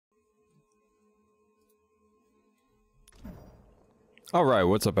Alright,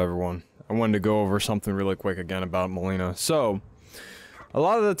 what's up everyone? I wanted to go over something really quick again about Mileena. So, a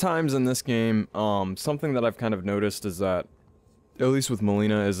lot of the times in this game, something that I've kind of noticed is that, at least with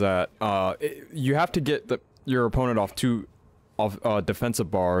Mileena, is that you have to get your opponent off two defensive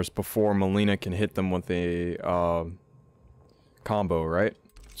bars before Mileena can hit them with a combo, right?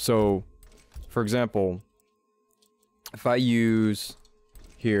 So, for example, if I use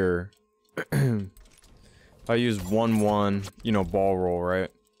here, if I use 1-1, you know, ball roll, right?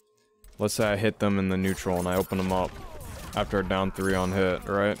 Let's say I hit them in the neutral and I open them up after a down 3 on hit,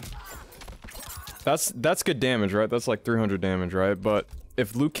 right? That's good damage, right? That's like 300 damage, right? But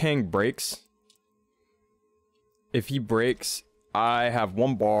if Liu Kang breaks, if he breaks, I have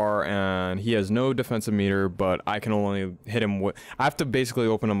 1 bar and he has no defensive meter, but I can only hit him with... I have to basically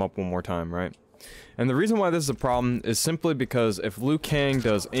open him up 1 more time, right? And the reason why this is a problem is simply because if Liu Kang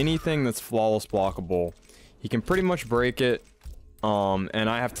does anything that's flawless blockable, he can pretty much break it, and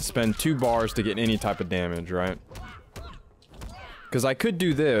I have to spend 2 bars to get any type of damage, right? Because I could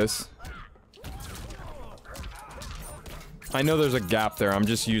do this. I know there's a gap there, I'm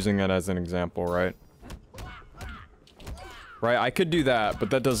just using it as an example, right? Right, I could do that,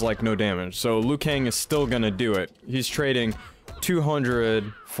 but that does like no damage. So Liu Kang is still gonna do it. He's trading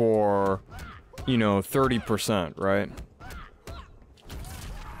 200 for, you know, 30%, right?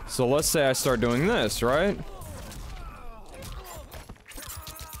 So let's say I start doing this, right?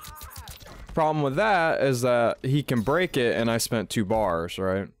 Problem with that is that he can break it and I spent 2 bars,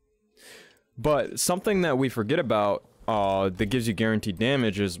 right? But something that we forget about that gives you guaranteed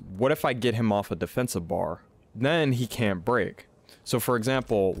damage is, what if I get him off a defensive bar? Then he can't break. So for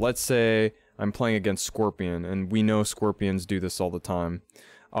example, let's say I'm playing against Scorpion, and we know Scorpions do this all the time,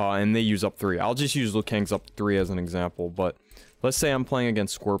 and they use up 3. I'll just use Liu Kang's up 3 as an example, but let's say I'm playing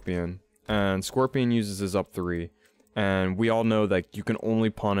against Scorpion, and Scorpion uses his up 3, and we all know that you can only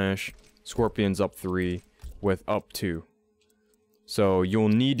punish Scorpion's up 3 with up 2. So you'll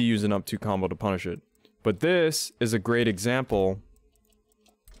need to use an up 2 combo to punish it. But this is a great example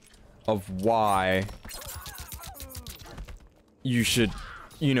of why you should,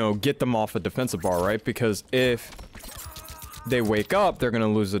 you know, get them off a defensive bar, right? Because if they wake up, they're gonna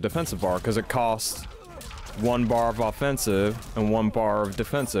lose the defensive bar, because it costs 1 bar of offensive and 1 bar of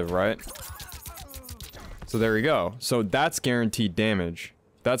defensive, right? So there you go. So that's guaranteed damage.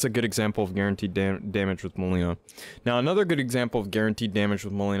 That's a good example of guaranteed damage with Mileena. Now, another good example of guaranteed damage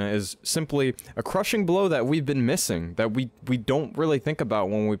with Mileena is simply a crushing blow that we've been missing, that we don't really think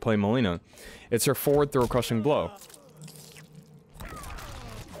about when we play Mileena. It's her forward throw crushing blow.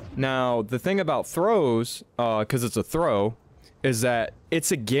 Now, the thing about throws, because it's a throw, is that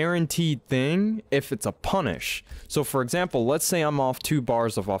it's a guaranteed thing if it's a punish. So, for example, let's say I'm off 2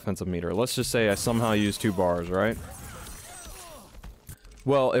 bars of offensive meter. Let's just say I somehow use 2 bars, right?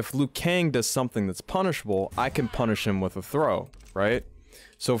 Well, if Liu Kang does something that's punishable, I can punish him with a throw, right?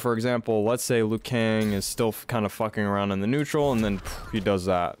 So, for example, let's say Liu Kang is still kind of fucking around in the neutral, and then he does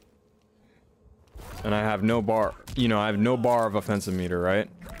that. And I have no bar, you know, I have no bar of offensive meter, right?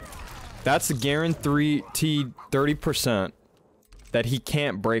 That's a guaranteed 30% that he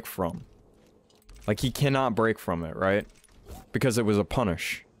can't break from. Like, he cannot break from it, right? Because it was a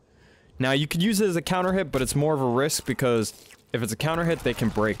punish. Now, you could use it as a counter hit, but it's more of a risk because if it's a counter hit, they can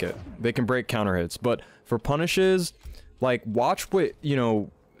break it. They can break counter hits. But for punishes, like, watch what, you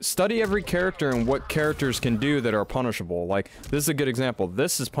know, study every character and what characters can do that are punishable. Like, this is a good example.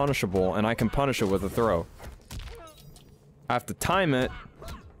 This is punishable, and I can punish it with a throw. I have to time it,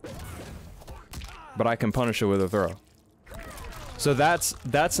 but I can punish it with a throw. So that's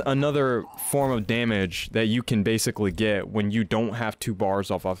another form of damage that you can basically get when you don't have 2 bars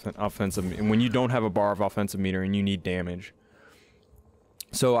off offensive, when you don't have a bar of offensive meter and you need damage.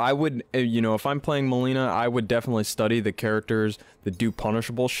 So I would, you know, if I'm playing Mileena, I would definitely study the characters that do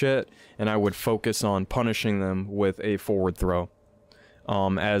punishable shit, and I would focus on punishing them with a forward throw.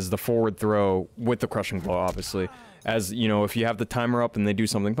 As the forward throw with the crushing blow, obviously. As, you know, if you have the timer up and they do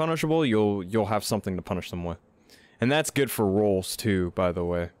something punishable, you'll have something to punish them with. And that's good for rolls too, by the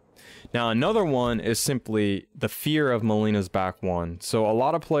way. Now, another one is simply the fear of Mileena's back 1. So a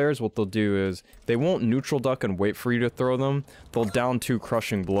lot of players, what they'll do is they won't neutral duck and wait for you to throw them. They'll down 2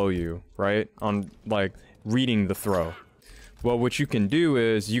 crushing blow you, right? On, like, reading the throw. Well, what you can do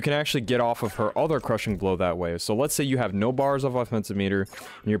is you can actually get off of her other crushing blow that way. So let's say you have no bars of offensive meter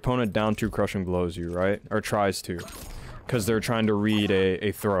and your opponent down 2 crushing blows you, right? Or tries to. Because they're trying to read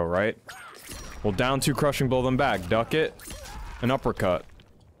a throw, right? Well, down 2 crushing blow them back. Duck it. An uppercut.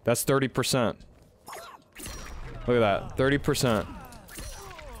 That's 30%. Look at that. 30%.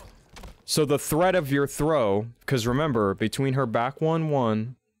 So the threat of your throw, because remember, between her back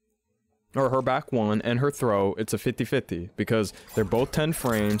one, or her back one and her throw, it's a 50-50 because they're both 10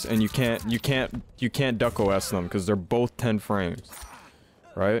 frames and you can't duck OS them because they're both 10 frames,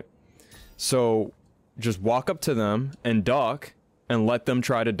 right? So just walk up to them and duck and let them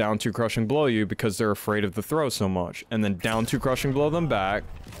try to down 2 crushing blow you because they're afraid of the throw so much, and then down 2 crushing blow them back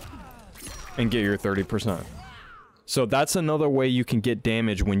and get your 30%. So that's another way you can get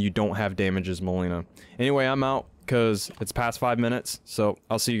damage when you don't have damages, Mileena. Anyway, I'm out because it's past 5 minutes, so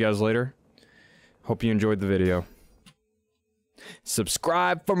I'll see you guys later. Hope you enjoyed the video.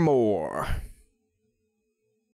 Subscribe for more.